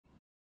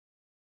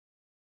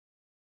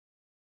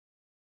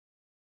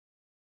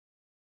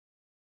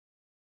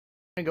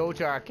Go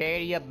to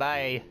Arcadia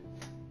Bay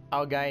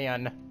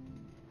again.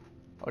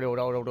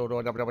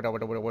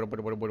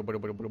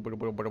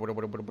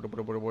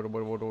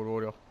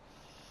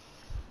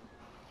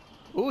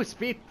 Ooh,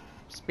 speed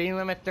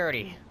limit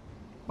 30.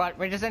 But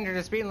we just entered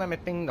the speed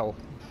limit thing though.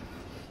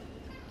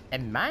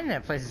 And man,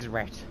 that place is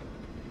wrecked.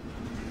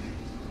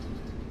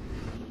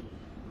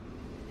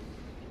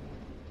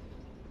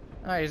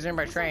 Oh, he's in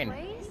my train.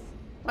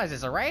 What is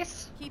this, a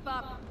race? Keep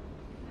up.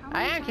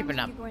 I am keeping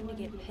up. You're going to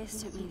get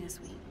pissed at me this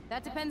week.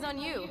 That depends on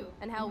you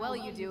and how well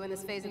you do in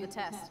this phase of the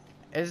test.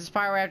 Is this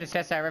part where I have to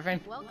test everything?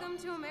 Welcome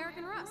to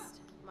American Rust,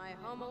 my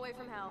home away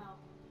from hell.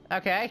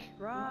 Okay.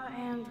 Raw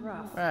and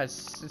rough. It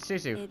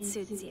suits you. It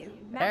suits you.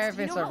 Max,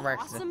 do you know how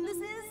awesome this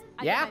is?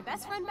 I Yeah? get my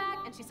best friend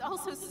back, and she's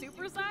also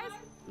supersized.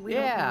 We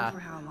don't know for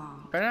how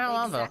long. But not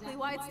long though. Exactly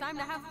why it's time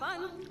to have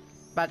fun.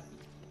 But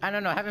I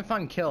don't know, having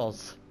fun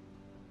kills.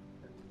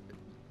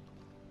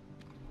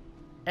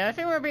 And I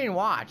think we're being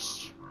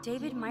watched.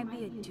 David might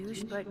be a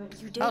douche, but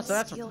you did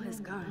steal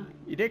his gun.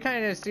 You did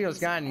kind of steal his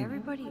gun. Is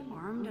everybody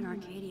armed in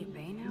Arcadia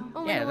Bay now?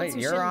 Only Yeah, the ones like,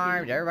 who you're shouldn't be.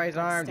 armed, everybody's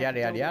armed, yada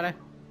yada yada.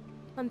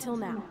 Until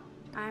now.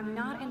 I'm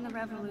not in the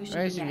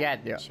revolution Yeah,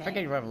 yet.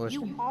 forget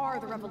revolution. You are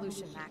the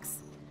revolution, Max.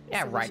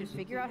 Yeah, so right. We should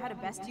figure out how to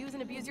best use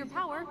and abuse your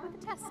power with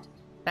the test.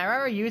 Now,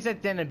 rather use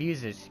it than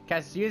abuse it,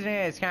 because using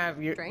it is kind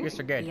of used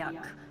for good.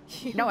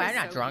 Yuck. No, I'm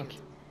not drunk.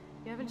 Cute.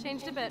 You haven't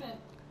changed a bit.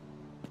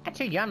 I'm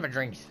too young for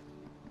drinks.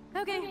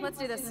 Okay, let's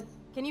do this.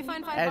 Can you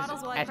find 5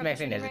 bottles while I as prep the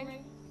Maxine shooting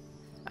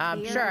does.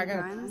 range? Sure, I can.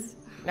 Guns.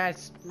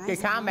 Nice. Nice Good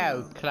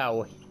combo,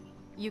 Chloe.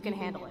 You can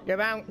handle it. Good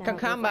Now, go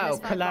combo, find us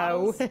 5 Chloe.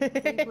 bottles,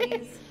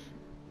 please.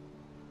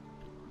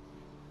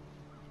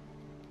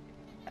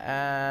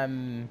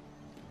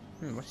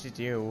 What should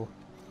do?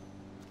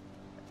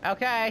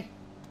 Okay.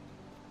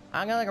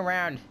 I'm gonna look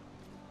around.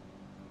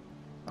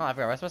 Oh, I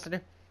forgot what I was supposed to do.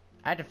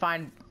 I had to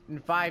find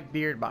 5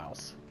 beard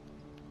bottles.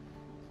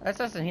 That's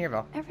what's in here,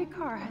 though. Every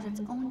car has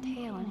its own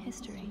tale and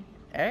history.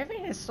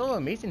 Everything is so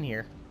amazing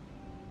here.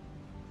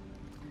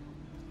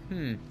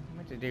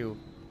 What to do?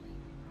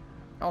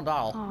 Oh,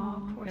 doll.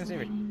 Oh, poor Can't see it.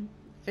 thing.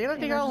 Feel like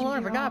They they all left you alone. I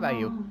here forgot all about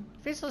you. alone.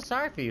 I feel so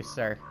sorry for you,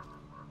 sir.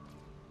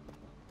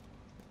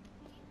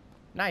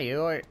 Not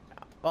you, or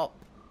well,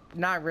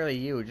 not really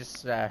you.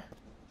 Just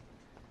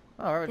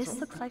Oh, This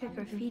looks like a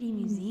graffiti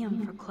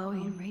museum for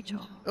Chloe and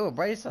Rachel. Oh, a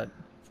bracelet.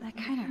 That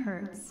kind of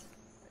hurts.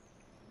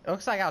 It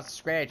looks like I was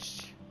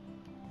scratched.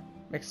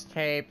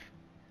 Mixtape.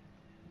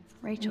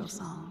 Rachel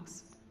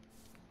songs.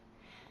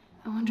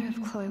 I wonder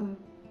if Chloe...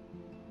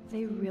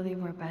 They really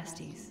were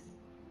besties.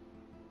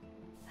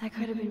 That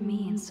could have been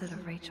me instead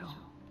of Rachel.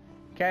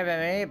 Could have been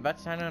me,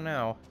 but I don't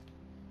know.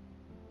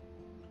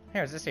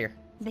 Here, is this here?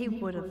 They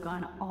would have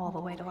gone all the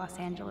way to Los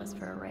Angeles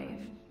for a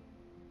rave.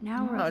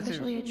 Now we're Oh, it's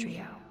officially a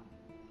trio.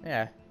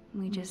 Yeah.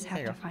 We just There have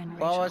you to go. find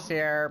Rachel. Chloe is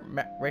here.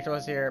 Rachel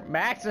is here.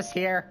 Max is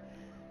here.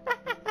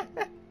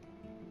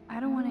 I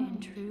don't want to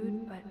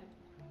intrude, but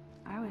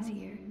I was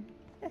here.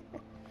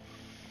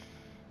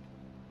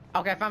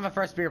 Okay, I found my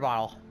first beer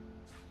bottle.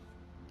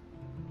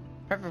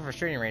 Perfect for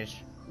shooting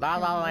range. La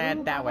La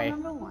Land that way.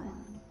 Number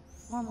 1.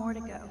 4 more to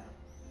go.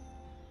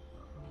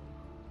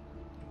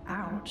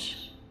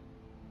 Ouch.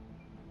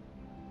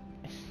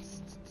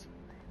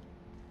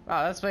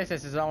 Wow, this place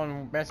has its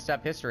own messed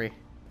up history.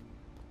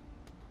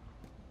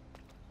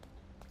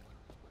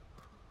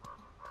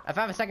 I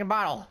found a second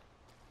bottle.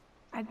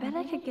 I bet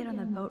I could get on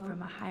the boat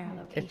from a higher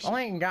location. If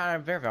only I got out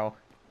of Fairville.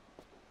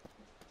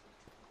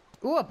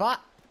 Ooh, a bus.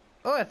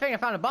 Ooh, I think I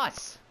found a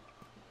bus.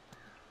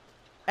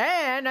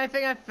 And I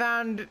think I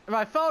found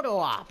my photo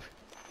op.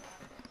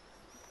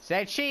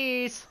 Say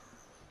cheese.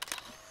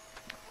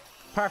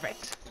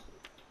 Perfect.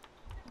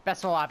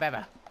 Best photo op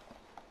ever.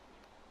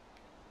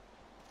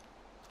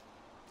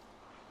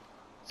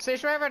 Say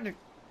Shriver.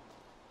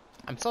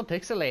 I'm so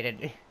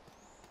pixelated.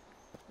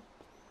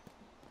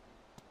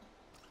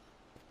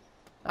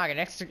 Okay,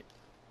 next.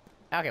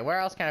 Okay, where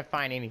else can I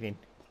find anything?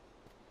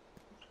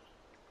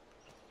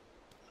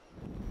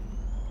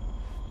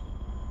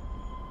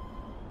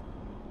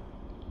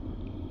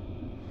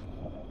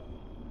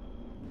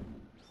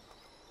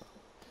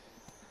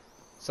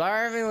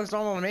 Sorry, everything looks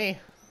normal to me.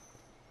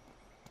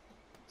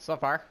 So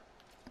far.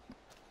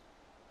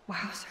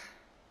 Wow, sir.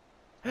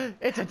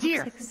 It's a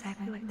deer! Looks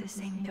exactly like the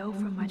same doe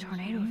from my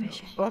tornado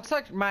vision. Looks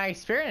like my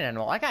spirit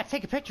animal. I gotta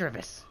take a picture of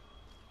this.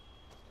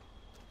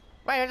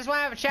 Wait, I just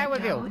wanna have a chat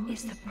with you. That doe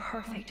is the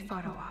perfect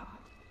photo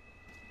op.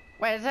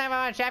 Wait, I just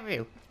wanna chat with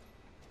you.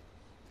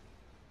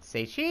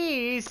 Say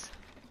cheese!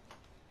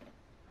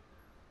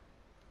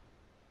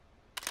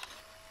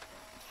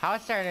 How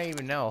is there to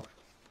even know?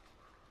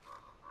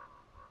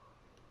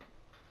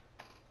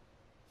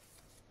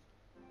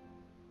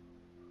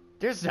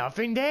 There's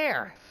nothing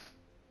there!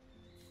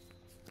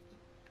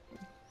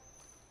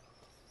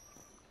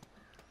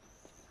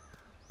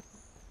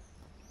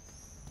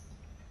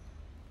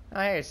 Oh,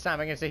 hey, it's time.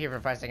 I'm gonna sit here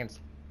for 5 seconds.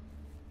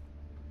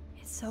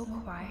 It's so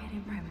quiet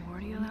and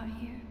primordial out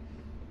here.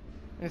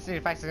 I'm gonna sit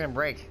here 5 second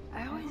break.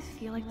 I always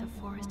feel like the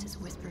forest is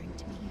whispering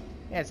to me.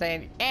 Yeah,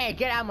 saying, hey,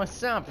 get out of my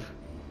sump!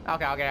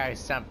 Okay, I'll get out of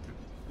the sump.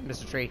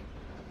 Mr. Tree.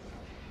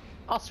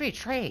 Oh, sweet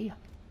tree.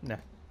 No.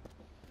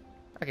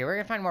 Okay, we're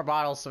gonna find more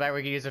bottles so that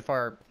we can use it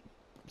for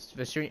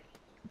the shooting,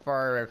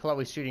 for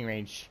Chloe's shooting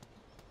range.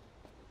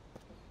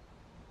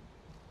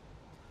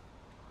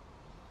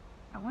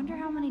 I wonder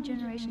how many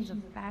generations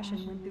of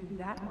fashion went through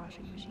that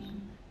washing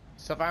machine.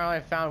 So if I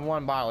only found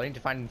one bottle, I need to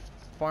find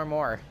 4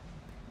 more.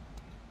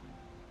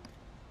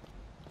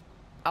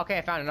 Okay,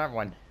 I found another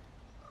one.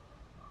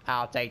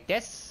 I'll take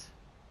this.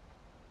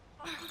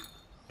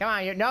 Come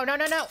on, you. No, no,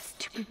 no, no.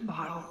 Stupid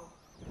bottle.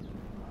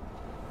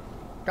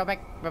 Go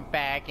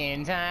back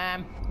in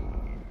time.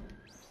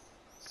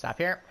 Stop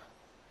here.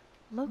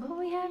 Look what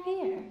we have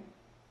here.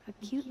 A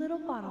cute little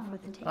bottle for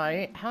the table.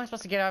 How am I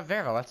supposed to get out of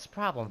there, though? That's the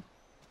problem.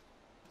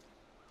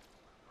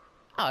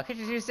 Oh, I could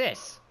just use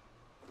this.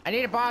 I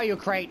need to borrow you a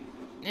crate.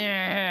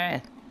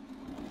 There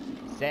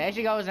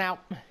she goes now.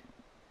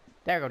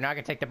 There we go. Now I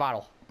can take the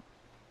bottle.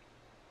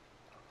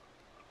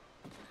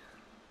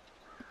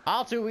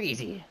 All too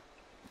easy.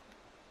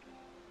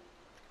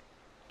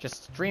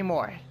 Just 3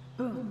 more.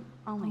 Boom.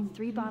 Only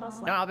 3 bottles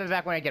left. No, I'll be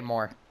back when I get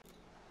more.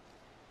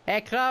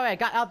 Hey, Chloe, I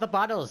got out the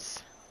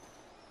bottles.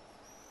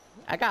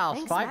 I got all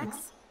Thanks, 5.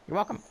 Max. You're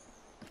welcome.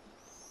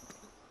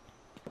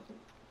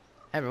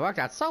 It worked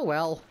out so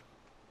well.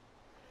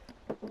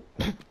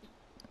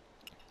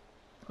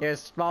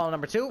 Here's bottle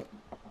number 2.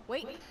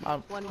 Wait,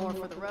 one more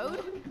for the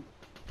road.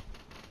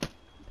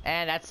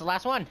 And that's the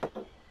last one.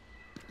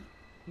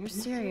 You're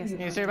serious.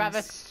 You sure about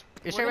this?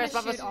 You sure We're about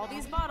gonna this? shoot all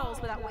these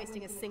bottles without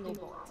wasting a single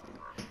bullet.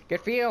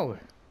 Good for you.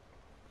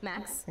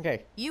 Max,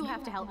 Okay, you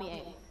have to help me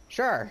aim.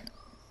 sure.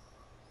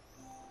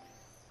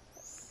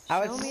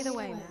 Show me the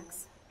way,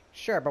 Max.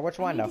 Sure, but which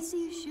one I though? need to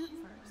see you shoot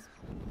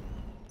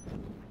first.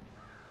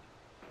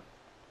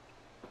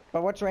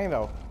 But which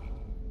rainbow?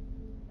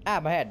 Ah,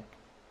 my head.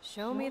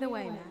 Show me the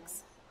way,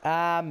 Max.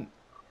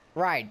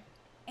 Right.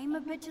 Aim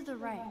a bit to the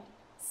right.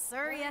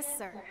 Sir, yes,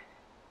 sir.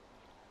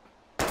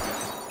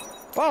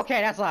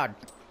 Okay, that's loud.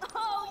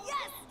 Oh,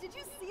 yes! Did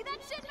you see that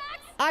shit,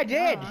 Max? I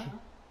did.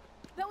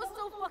 That was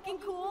so fucking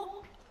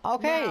cool.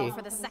 Okay. Now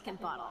for the second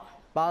bottle.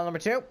 Bottle number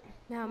 2.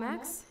 Now,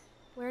 Max,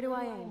 where do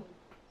I aim?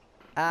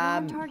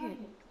 On target.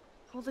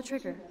 Pull the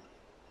trigger.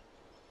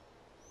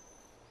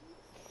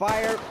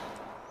 Fire.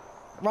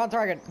 Wrong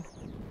target.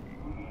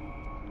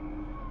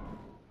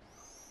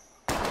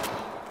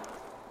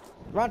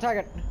 Wrong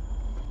target.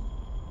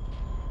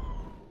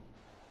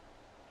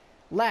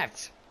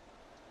 Left.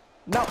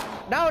 No.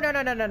 No, no,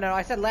 no, no, no, no.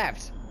 I said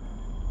left.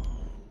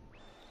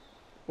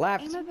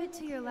 Left. Aim a bit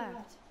to your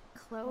left.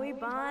 Chloe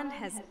Bond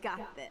has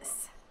got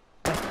this.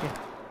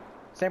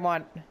 Same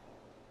one.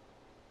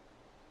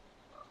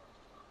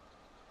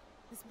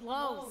 This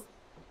blows.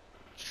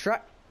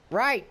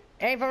 Right.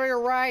 Aim for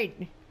your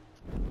right.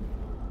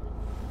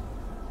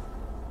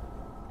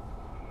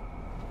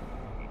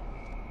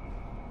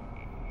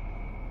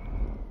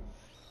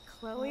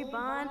 Chloe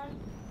Bond.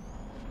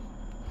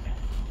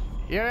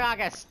 You're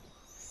August.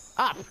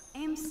 Up.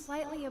 Aim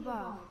slightly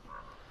above.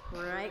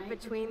 Right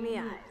between the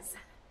eyes.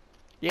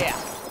 Yeah.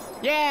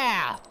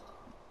 Yeah.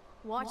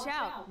 Watch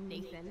out,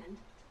 Nathan.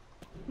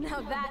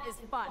 Now that is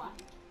fun.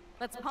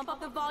 Let's pump up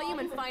the volume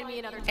and find me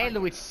another Hey,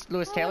 target.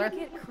 Louis Taylor.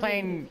 get creative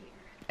Playing,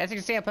 as you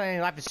can see, I'm playing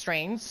Life is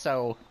Strange,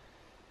 so.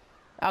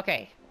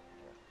 Okay.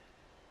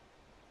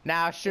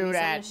 Now shoot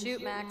at.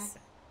 Shoot, Max.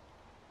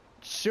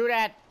 Shoot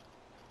at.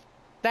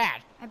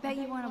 That. I bet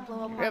you want to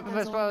blow up Yep, all I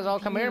those suppose old I'll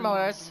come here, piano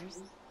Motors. motors.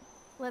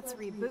 Let's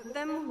reboot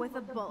them with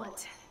a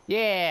bullet.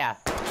 Yeah.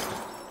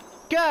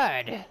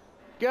 Good.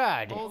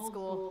 Good. Old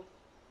school.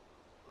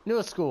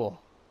 New school.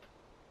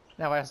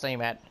 Now what else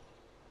aim at?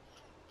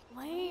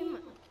 Lame.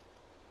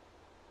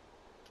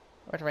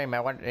 What do I aim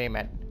at? What do I aim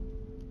at?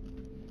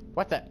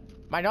 What the?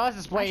 My nose is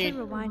I should bleeding.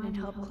 rewind and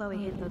help Chloe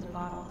hit those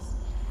bottles.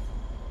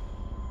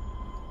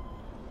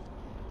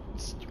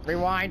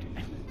 Rewind.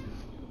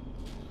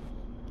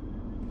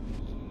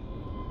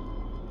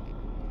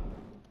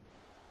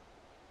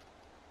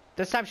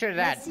 This time shoot at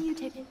that. Let's see you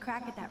take a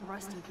crack at that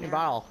rusty New barrel.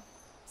 bottle.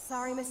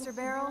 Sorry, Mr.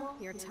 Barrel.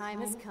 Your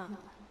time has come.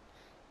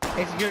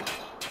 Execute.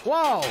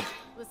 Whoa!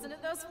 Listen to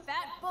those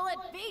fat bullet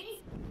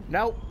beats.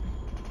 Nope.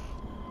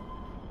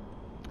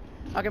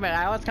 Okay, man,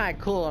 that was kind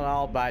of cool and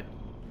all, but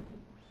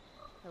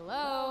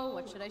Hello,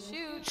 what should I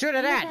shoot? shoot at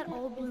Look that. at that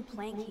old blue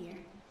plank here.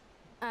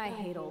 I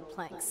hate old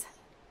planks.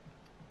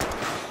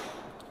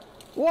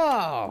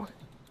 Whoa!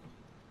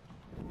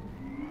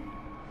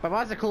 But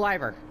what's a cool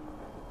iver?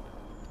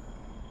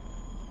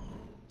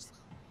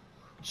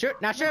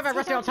 Shoot! Now shoot at my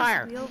Let's rusty take old out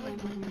tire. this wheel rim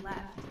on your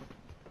left.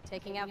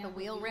 Taking out the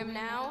wheel rim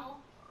now.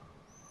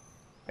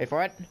 Wait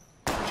for it.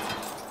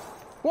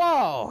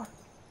 Whoa!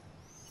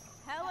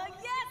 Hella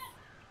yes!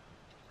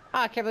 Oh,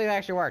 I can't believe it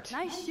actually worked.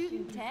 Nice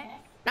shooting, Tech.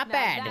 Not Now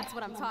bad. That's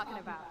what I'm talking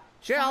about.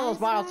 Shoot all those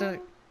bottles to.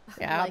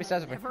 Yeah, I'll be Like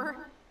sensible.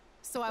 ever.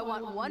 So I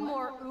want one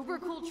more uber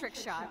cool trick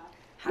shot.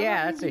 How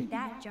Yeah, about let's using see.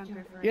 that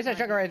junker for a Use that target?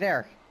 sugar right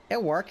there.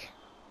 It'll work.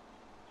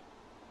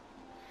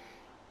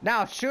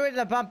 Now shoot at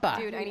the bumper.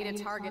 Dude, I need a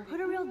target. Put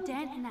a real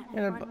dent in that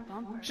Yeah, front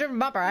bumper. Shoot at the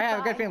bumper. I have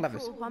a good Bye, feeling about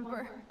this. cool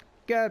bumper.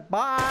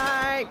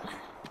 Goodbye.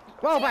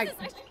 Whoa, Jesus,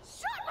 my. I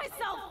shot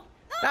myself!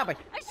 Stop it.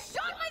 I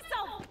shot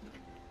myself!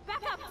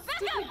 Back up! Back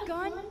Stupid up!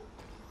 gun.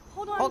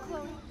 Hold on, Oh,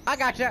 Chloe. I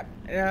gotcha.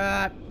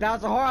 That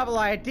was a horrible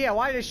idea.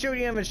 Why did shoot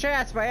him in the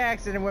chest by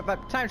accident with a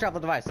time travel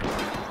device?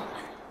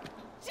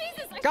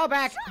 Jesus, I Go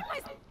back. shot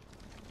myself!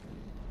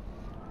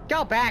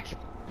 Go back.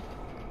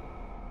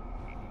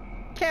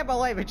 Can't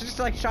believe it. Just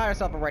like shot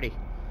herself already.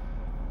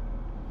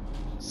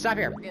 Stop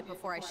here. Forget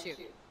before I shoot.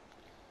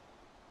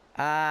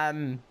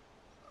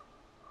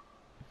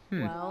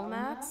 Well,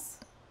 Max?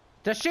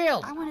 The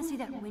shield. I want to see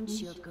that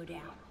windshield go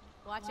down.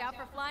 Watch out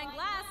for flying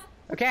glass.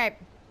 Okay.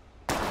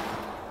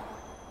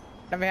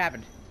 Nothing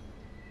happened.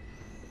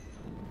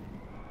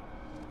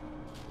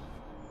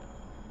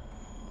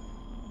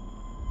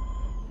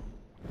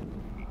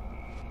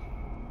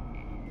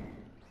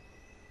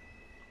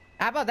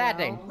 How about that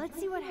thing? Let's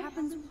see what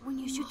happens when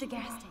you shoot the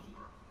gas tank.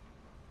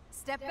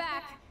 Step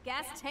back.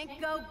 Gas tank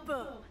go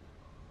boom.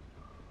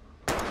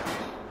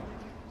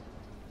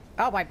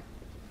 Oh my.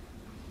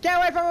 Get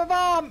away from a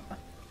bomb!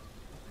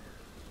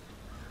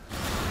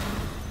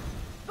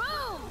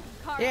 Boom!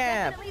 Car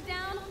Yeah. definitely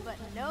down, but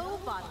no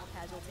bottle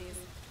casualties.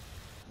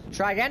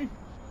 Try again.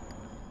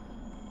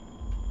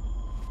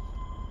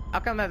 How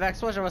come that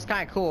explosion was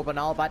kind of cool, but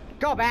all, but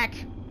go back.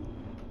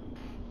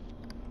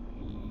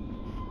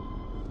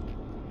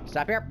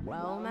 Stop here.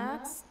 Well,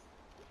 Max?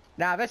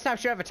 Now this time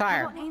shoot have a How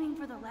tire. about aiming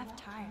for the left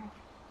tire?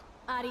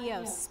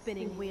 Adios,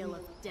 spinning wheel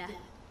of death.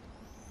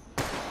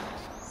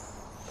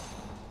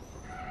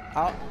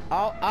 Oh,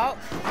 oh, oh.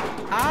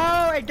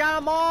 Oh, it got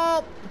them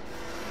all.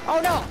 Oh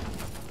no.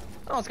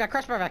 Oh, it's got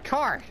crushed by that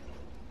car.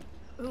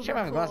 Uber Should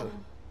have cool. glasses.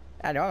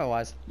 I know it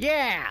was.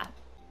 Yeah.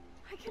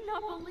 I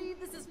cannot believe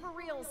this is for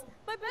reals.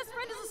 My best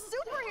friend is a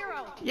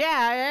superhero. Yeah,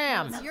 I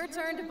am. It's your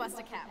turn to bust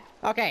a cap.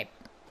 Okay.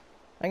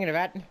 I'm gonna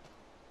vet.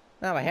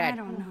 Oh, my head. I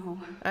don't know.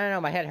 I don't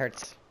know, my head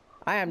hurts.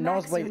 I am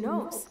Max, nosebleed. your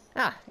nose.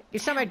 Ah,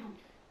 each time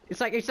it's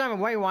like each time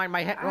I rewind,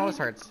 my head nose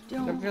hurts.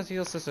 don't It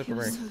feels so super.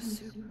 Feels so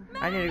super.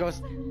 I need to go.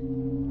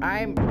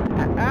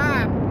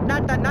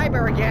 Not the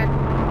nightmare again.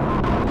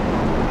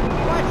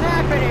 What's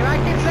happening? I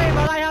keep saying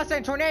the lighthouse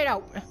and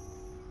tornado.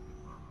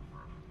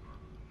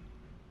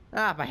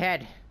 Ah, my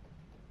head.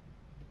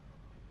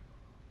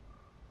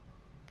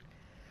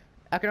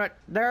 Okay,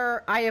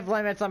 I have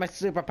limits on my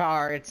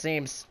superpower, it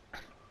seems.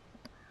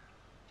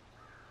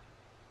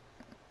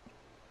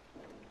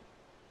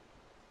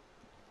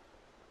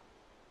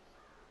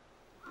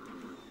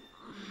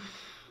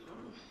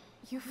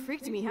 You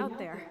freaked me out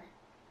there.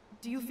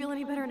 Do you feel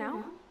any better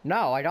now?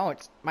 No, I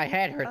don't. My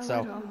head hurts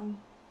so. little.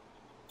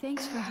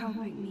 Thanks for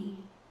helping me.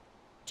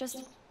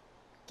 Just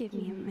give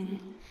me a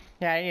minute.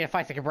 Yeah, I need to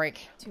fight take a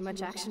break. Too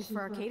much action for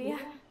Arcadia?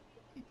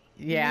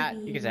 Yeah,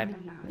 Maybe you can say. not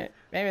enough.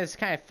 Maybe it's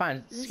kind of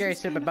fun. This Scary, is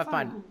stupid, kinda but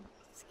fun.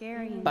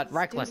 Scary and But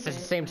reckless at the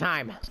stupid. same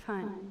time.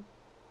 Fun.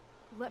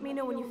 Let me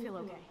know when you feel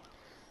okay.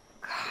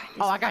 God,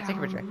 Oh, I this gotta take a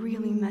power picture.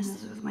 really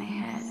messes with my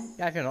head.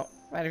 Yeah, I feel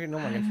normal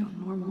I again.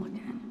 feel normal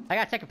again. I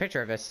gotta take a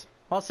picture of this.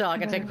 Also, I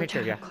can take a picture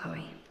of you.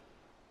 Chloe.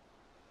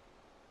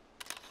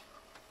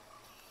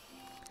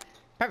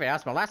 Perfect,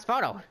 that's my last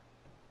photo.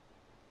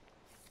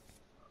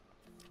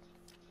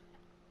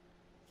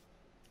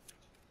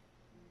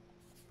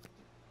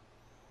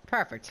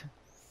 Perfect.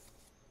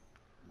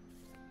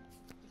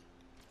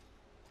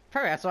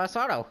 Perfect, that's the last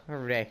photo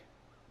every day.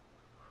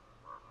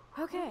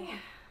 Okay.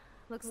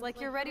 Looks like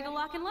you're ready to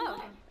lock and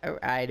load. Oh,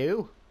 I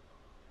do.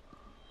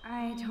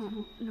 I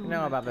don't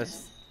Know about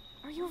this.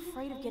 Are you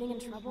afraid of getting in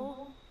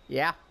trouble?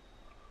 Yeah.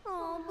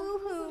 Oh,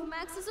 boo-hoo.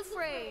 Max is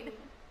afraid.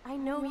 I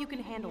know you can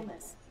handle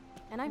this.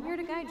 And I'm here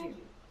to guide you.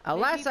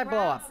 Unless I Make me blow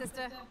proud, up.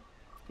 Sister.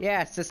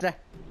 Yeah, sister.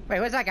 Wait,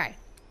 who's that guy?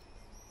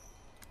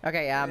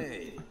 Okay,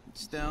 Hey,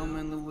 it's Thelma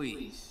and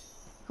Louise.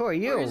 who are Or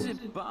you? is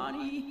it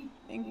Bonnie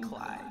and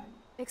Clyde?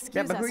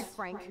 Excuse but us, who-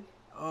 Frank.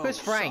 Oh, Who's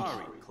Frank?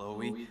 Sorry,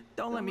 Chloe.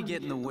 Don't let me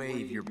get in the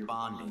way of your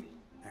bonding.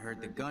 I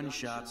heard the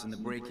gunshots and the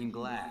breaking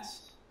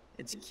glass.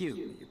 It's cute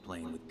that you're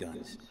playing with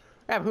guns.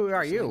 Yeah, who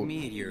are Just like you?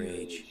 me at your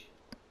age.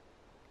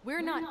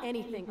 We're not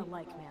anything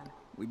alike, man.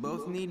 We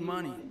both need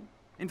money.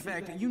 In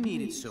fact, you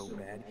need it so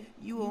bad,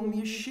 you owe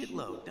me a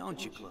shitload,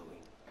 don't you, Chloe?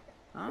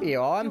 Huh? You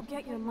You'll on?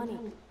 get your money.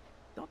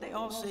 Don't they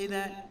all say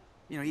that?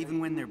 You know, even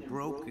when they're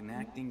broke and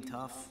acting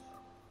tough?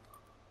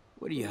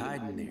 What are you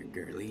hiding there,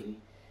 girlie?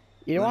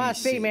 You don't Let want me to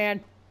see, see.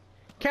 man.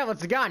 Careful,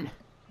 it's a gun.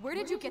 Where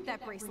did you get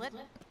that bracelet?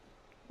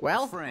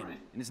 Well, Friend,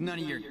 and it's none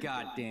of your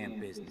goddamn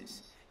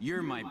business.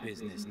 You're my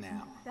business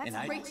now. That's and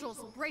I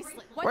Rachel's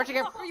bracelet. Why Where'd the you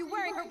get- fuck are you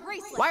wearing her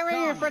bracelet? why were you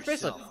Calm your first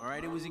bracelet? yourself, all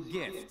right? It was a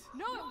gift.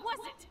 No, it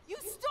wasn't. You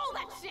stole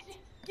that shit.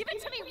 Give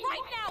it to me right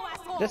now,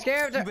 asshole. The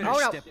scare of You the. better Oh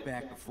no! step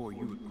back before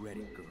you regret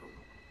it, girl.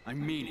 I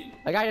mean it.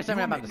 I gotta do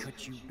something You want about me to this.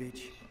 cut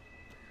you, bitch?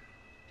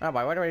 Oh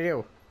boy, what do I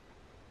do?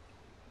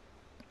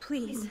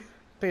 Please,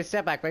 Please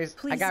step back, please.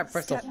 please I got a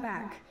pistol. step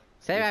back.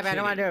 Stay You're back, man. I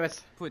don't want to do kidding.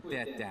 this. Put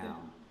that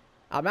down.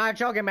 I'm not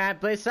joking, man.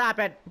 Please stop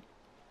it.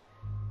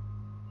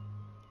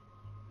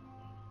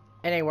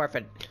 It ain't worth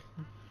it.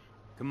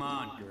 Come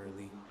on,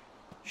 girlie.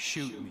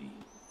 Shoot me.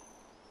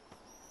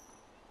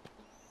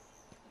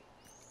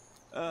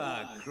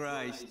 Ah,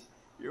 Christ.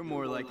 You're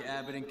more like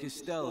Abbott and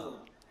Costello.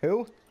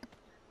 Who?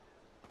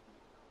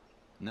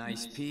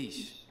 Nice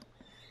piece.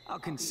 I'll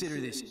consider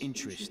this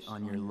interest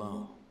on your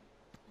loan.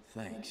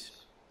 Thanks.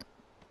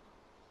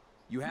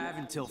 You have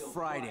until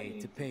Friday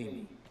to pay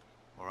me,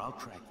 or I'll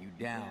track you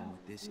down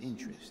with this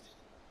interest.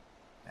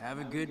 Have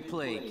a good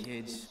play,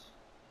 kids.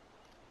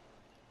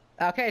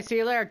 Okay, see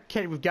you later,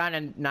 kid with gun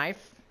and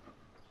knife.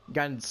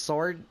 Gun and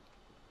sword.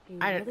 You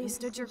really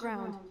stood your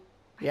ground.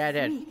 Yeah, I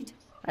did. Freaked.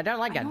 I don't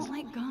like I guns. don't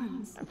like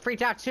guns. I'm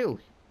freaked out too.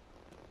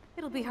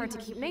 It'll be hard to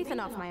keep Nathan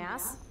off my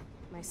ass.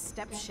 My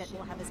stepshit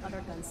will have his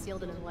other gun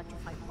sealed in an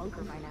electrified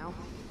bunker by now.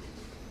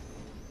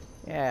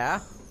 Yeah.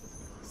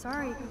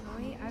 Sorry,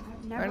 Chloe.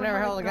 I've never. I never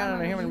held a gun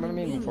on a human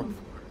being before.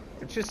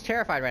 I'm just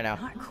terrified right now.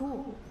 Not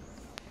cool.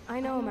 I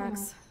know,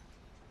 Max.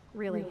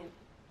 Really.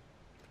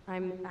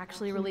 I'm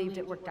actually relieved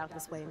it worked out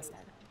this way instead.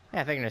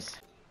 Yeah, thank goodness.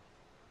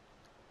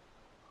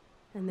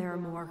 And there are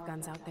more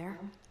guns out there.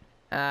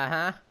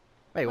 Uh-huh.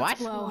 Wait, what?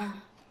 Blow.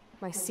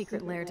 My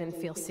secret lair didn't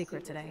feel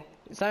secret today.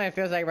 Something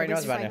feels like everybody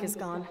knows about Frank it. is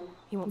gone.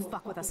 He won't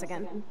fuck with us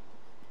again.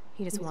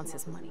 He just wants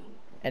his money.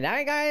 And now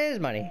he got his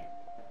money.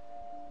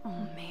 Oh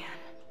man.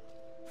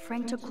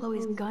 Frank took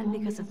Chloe's gun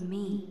because of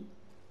me.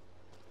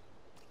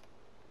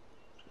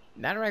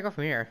 Now where do I go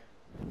from here?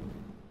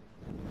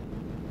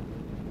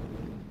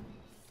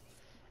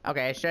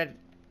 Okay,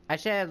 I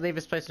should leave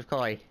this place with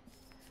Chloe.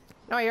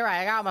 No, you're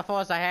right. I got all my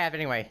photos I have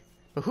anyway.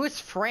 But who's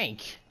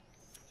Frank?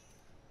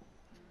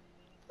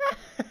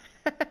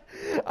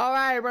 Oh,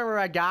 I remember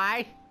a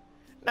guy.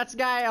 That's the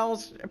guy I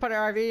almost put an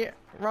RV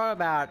wrote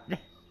about.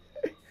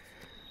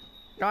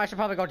 No, I should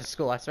probably go to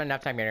school. I spent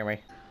enough time here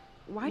anyway.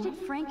 Why did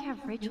Frank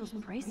have Rachel's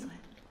bracelet?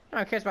 Oh,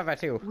 I'm curious about that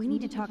too. We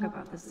need to talk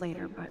about this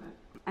later, but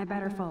I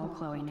better follow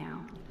Chloe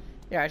now.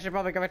 Yeah, I should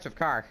probably go back to the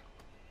car.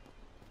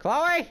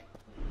 Chloe?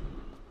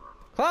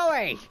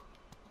 Chloe!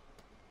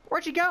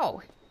 Where'd you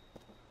go?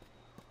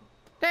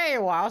 There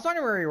you are. I was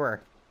wondering where you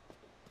were.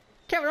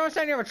 Kevin, don't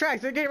stand near the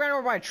tracks. They're getting ran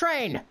over by a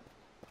train.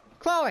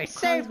 Chloe, Chloe's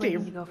safety!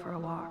 waiting to go for a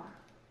walk.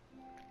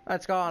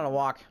 Let's go on a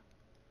walk.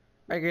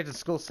 Better get to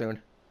school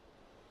soon.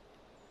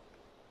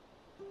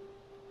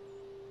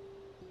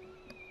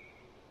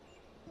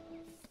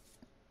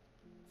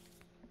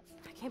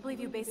 I can't believe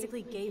you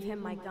basically gave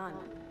him my gun.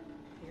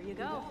 Here you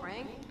go,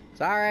 Frank.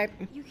 It's alright.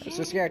 You I'm can't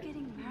so scared. keep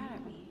getting mad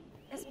at me,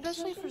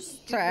 especially for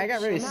stupid Sorry, I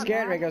got really shit.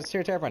 scared when it goes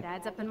too terrifying. It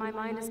adds up in my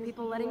mind as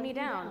people letting me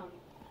down.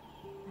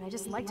 And I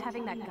just liked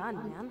having that gun,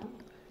 man.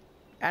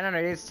 I don't know,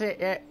 it seemed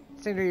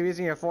to be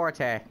using your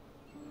forte.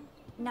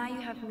 Now you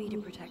have me to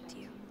protect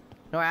you.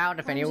 No, I'll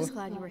defend I'm you. just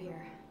glad you were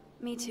here.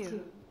 Me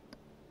too.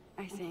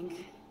 I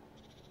think.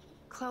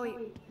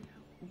 Chloe,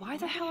 why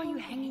the hell are you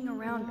hanging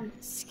around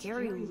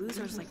scary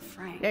losers like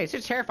Frank? Yeah, it's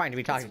just terrifying to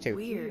be talking It's to.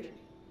 weird.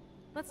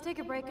 Let's take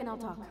a break and I'll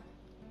talk.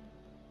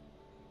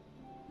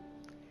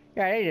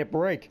 Yeah, I need a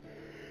break.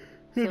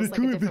 Feels like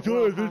a different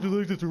world, huh?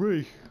 like this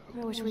away.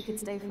 I wish we could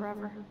stay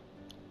forever.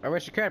 I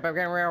wish you could, but I'm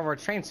getting ran over a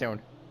train soon.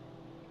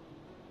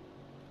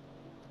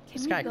 Can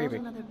It's we kinda build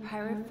creepy. another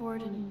pirate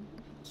fort and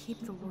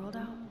keep the world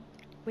out?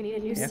 We need a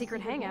new Yeah.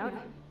 secret hangout.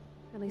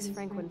 At least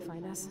Frank wouldn't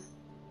find us.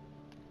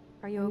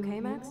 Are you okay,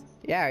 Max?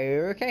 Yeah, are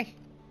you okay?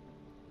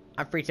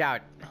 I'm freaked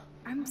out.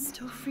 I'm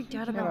still freaked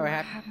out I don't know about what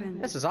what happened.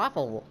 happened. This is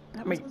awful.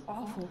 That I was mean,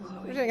 awful,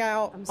 Chloe. I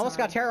almost got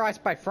sorry.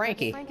 terrorized by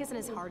Frankie. Frank isn't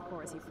as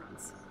hardcore as he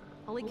fronts.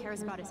 All he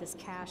cares about is his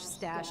cash,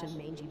 stash, and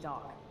mangy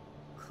dog.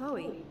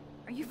 Chloe,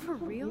 are you for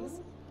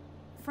reals?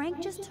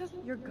 Frank just took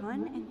your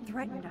gun and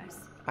threatened us.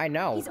 I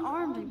know. He's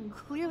armed and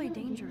clearly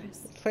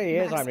dangerous. Clearly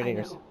is Max, armed and I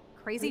dangerous. know.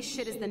 Crazy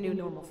shit is the new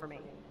normal for me.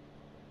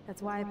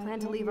 That's why I plan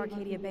to leave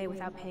Arcadia Bay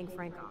without paying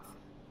Frank off.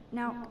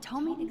 Now,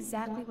 tell me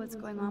exactly what's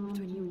going on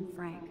between you and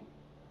Frank.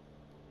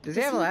 Does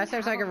he have a last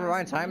name so I can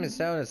rewind time and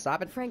so to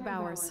stop it? Frank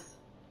Bowers.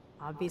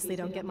 Obviously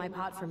don't get my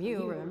pot from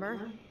you,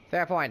 remember?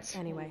 Fair points.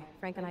 Anyway,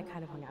 Frank and I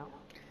kind of hung out.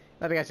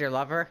 Let me guess, your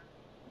lover?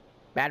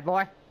 Bad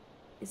boy?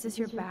 Is this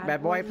your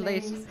Bad boy,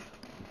 please? phase?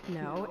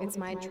 No, it's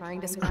my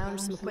trying to scrounge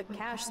some quick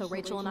cash so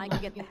Rachel and I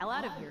can get the hell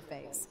out of here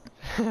phase.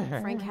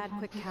 Frank had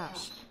quick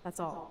cash, that's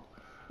all.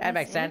 That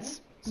makes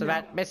sense. So No.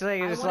 that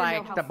basically I is wanna know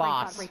like how the Frank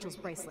boss. got Rachel's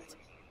bracelet.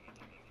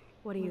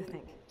 What do you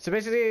think? So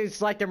basically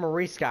it's like the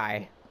Maurice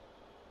guy.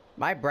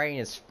 My brain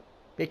is...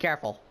 Be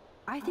careful.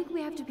 I think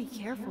we have to be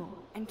careful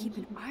and keep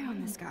an eye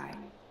on this guy.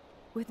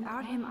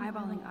 Without him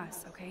eyeballing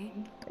us, okay?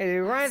 It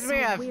reminds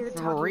me So of weird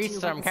talking to Maurice you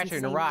from about this Catching a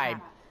insane Ride.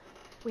 crap.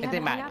 We And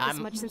haven't then hung Matt, out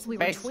this much since we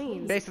were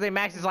tweens. basically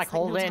Max is like It's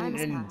like no holding time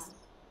has and passed.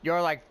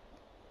 you're like,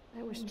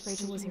 I wish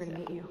Rachel was here to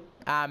meet you.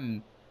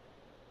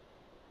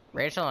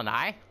 Rachel and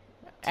I? Do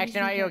you Actually,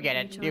 no, think you'll that get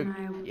it. Rachel and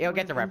I You'll would get the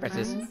have been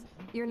references. friends?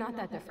 You're not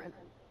that different.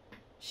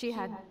 She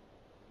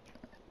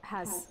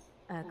has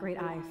a great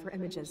eye for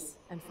images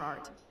and for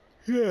art.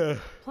 Yeah.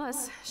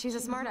 Plus, she's a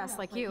smartass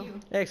like you.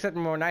 Except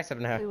more nicer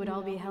than We her. would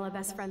all be hella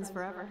best friends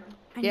forever.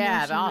 I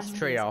Yeah, know the she Oz must be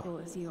trio. as cool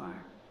as you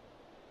are.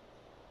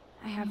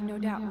 I have no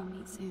doubt we'll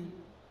meet soon.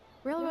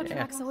 Railroad Yeah.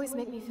 tracks always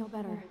make me feel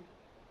better.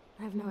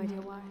 I have no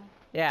idea why.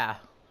 Yeah.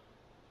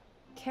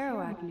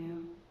 Kerouac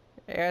knew.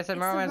 There's some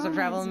It's the moments of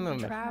travel and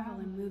romance movement. Travel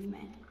and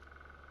movement.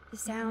 The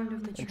sound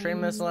of the train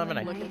train missile slowing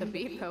oven, Look away. at the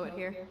beat poet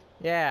here.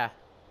 Yeah.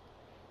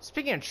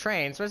 Speaking of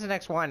trains, what's the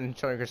next one,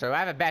 Shogun? So I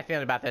have a bad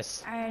feeling about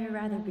this. I'd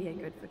rather be a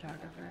good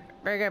photographer.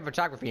 Very good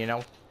photography, you know.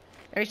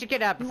 And we should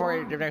get up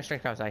before the next train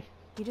comes. Like,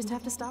 You just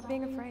have to stop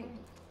being afraid.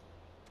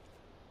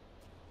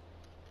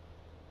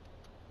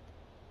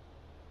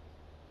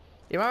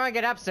 you might want to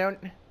get up soon.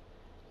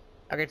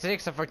 Okay, take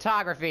some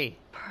photography.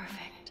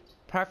 Perfect.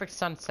 Perfect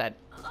sunset.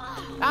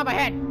 Ah, my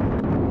head!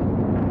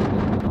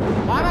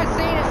 Why am I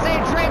seeing the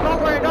same train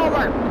over and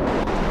over?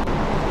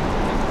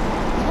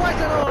 It's worse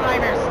than little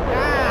nightmares.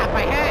 Ah,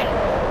 my head!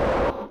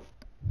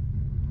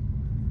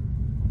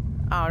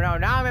 Oh no,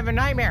 now I'm having a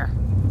nightmare.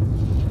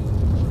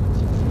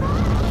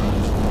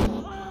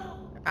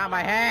 Ah,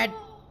 my head!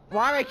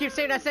 Why do I keep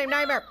seeing that same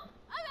nightmare?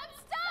 I'm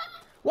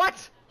stuck!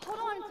 What? Hold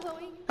on,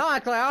 Chloe. Hold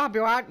on, Chloe, I'll help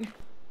you out.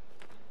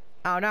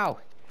 Oh no.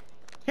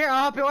 Here,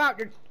 I'll help you out.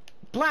 You're...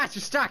 Blast,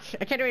 you're stuck.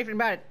 I can't do anything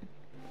about it.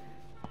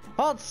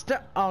 Hold still.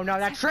 Oh no,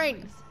 that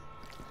train!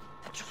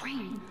 The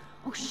train.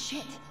 Oh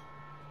shit.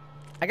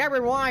 I gotta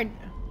rewind.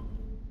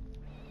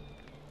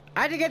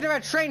 I had to get to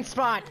that train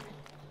spot.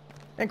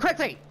 And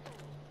quickly.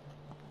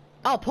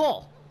 I'll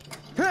pull.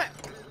 Huh.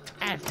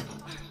 And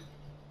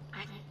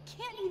I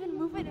can't even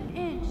move it an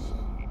inch.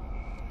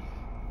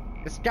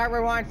 just gotta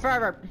rewind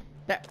further.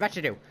 That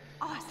should do.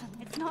 Awesome.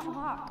 It's not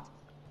locked.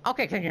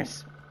 Okay,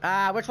 continuous.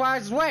 Which wire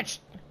is which?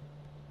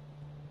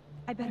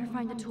 I better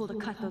find a tool to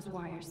cut those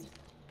wires.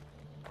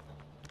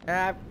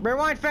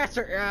 Rewind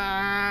faster.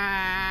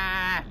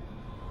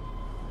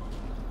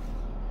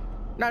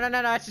 No,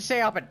 let's just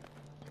stay open.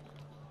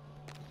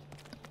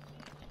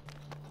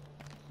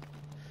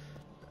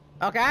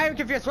 Okay, I'm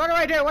confused. What do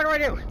I do? What do I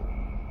do?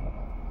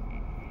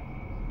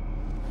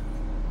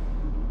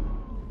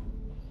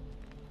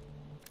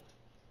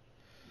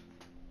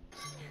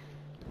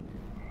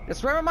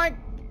 Just remember my...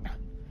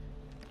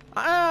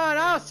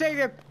 I'll save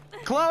you,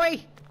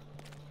 Chloe.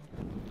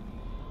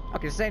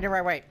 Okay, just staying the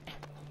right way.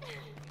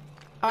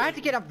 Oh, I have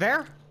to get up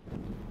there?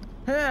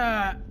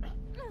 Hey,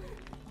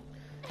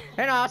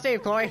 no, I'll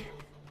save Chloe.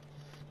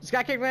 Just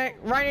gotta keep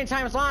right in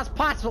time as long as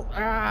possible.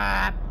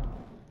 That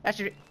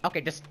should...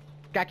 Okay, just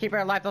gotta keep her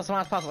alive as long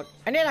as possible.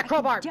 I need a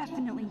crowbar!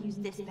 Definitely use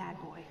this bad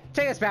boy.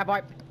 Take this bad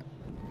boy.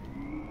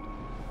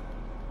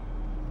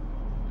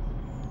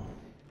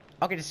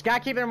 Okay, just gotta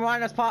keep it in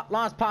line as long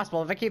as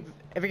possible. If I can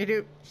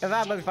do... If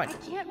that'll be fine. I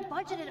can't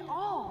budget at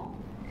all.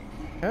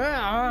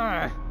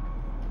 That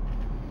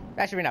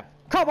should be enough.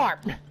 Crowbar!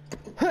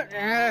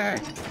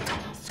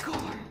 Score.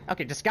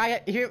 Okay, just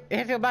gotta hit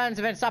the buttons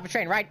and then stop the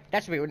train, right?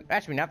 That should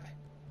be enough.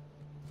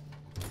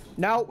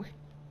 No.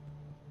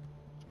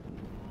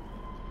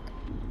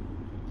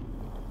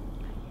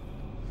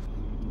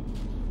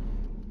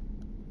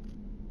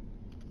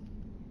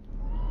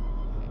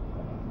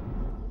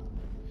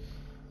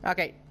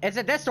 Okay, is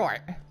it this door?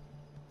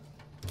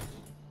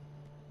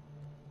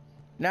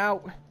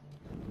 No.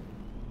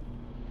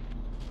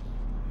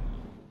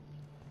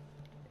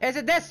 Is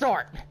it this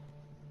door?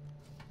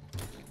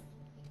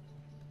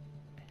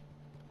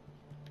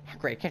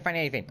 Great, can't find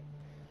anything.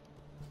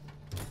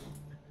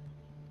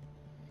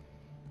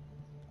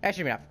 That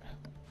should be enough.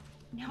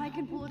 Now I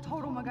can pull a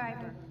total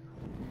MacGyver.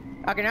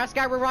 Okay, now it's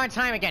gotta rewind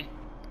time again.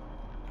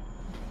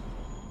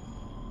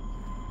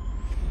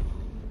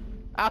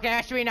 Okay,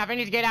 that should be enough. I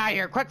need to get out of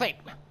here quickly.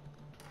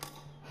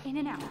 In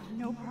and out,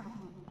 no problem.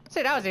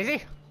 See, that was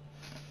easy.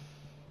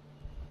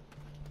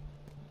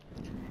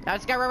 Now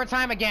it's gotta rewind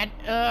time again.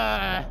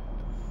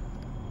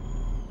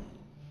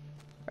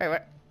 Wait,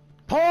 what?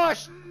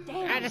 Push!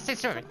 Damn, This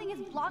is too heavy. something is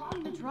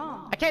blocking the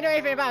drum. I can't do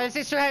anything about it.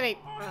 This is too heavy.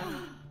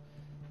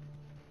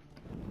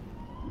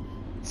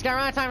 It's got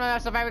around time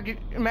enough so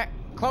if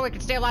Chloe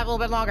can stay alive a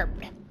little bit longer.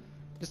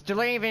 Just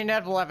delaying the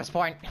inevitable at this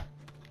point.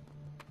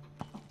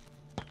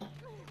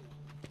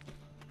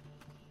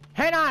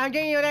 Hang on, I'm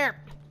getting you there.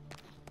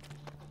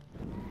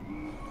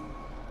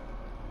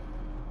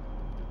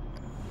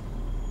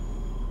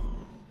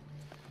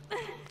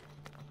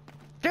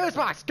 Fuse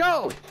box,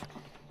 go!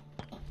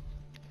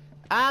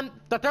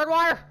 The third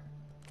wire?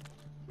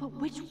 But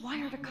which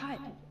wire to cut?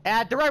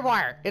 The red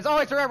wire. It's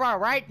always the red wire,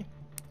 right?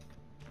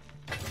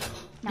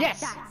 Now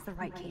Yes. that's the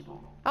right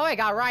cable. Oh, I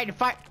got right in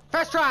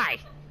first try.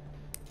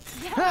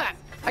 Yeah. Huh,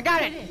 I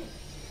got it.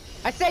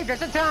 I saved her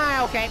some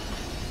time. Okay.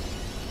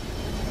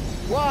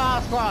 Whoa, that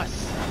was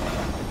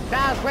close.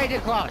 That was way too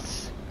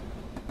close.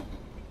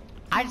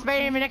 I just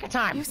made it in the nick of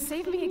time. You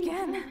saved me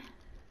again.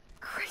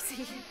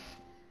 Crazy.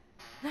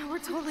 Now we're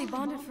totally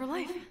bonded for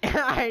life.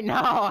 I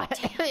know.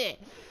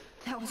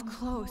 That was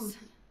close.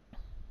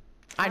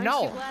 I Aren't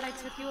know. you glad I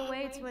took you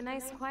away to a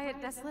nice,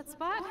 quiet, desolate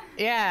spot?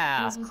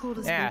 Yeah. It was cool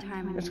to spend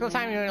time in It's the cool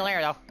time lair. in the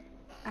lair, though.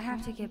 I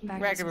have to get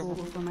back Back to to- school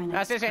before my No,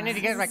 next seriously, I need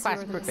to get to my class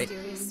You're the quickly.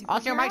 mysterious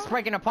Also, your mic's superhero?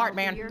 breaking apart, I'll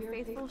man. be your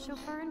faithful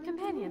chauffeur and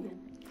companion.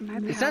 My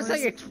It sounds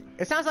like powers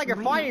it sounds like you're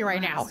might fighting not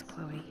right now. last,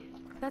 Chloe.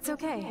 That's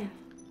okay.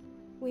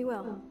 We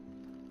will.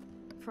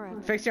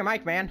 Forever. Fix your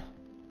mic, man.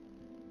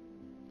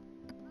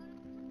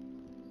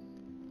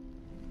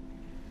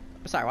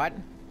 Sorry, what?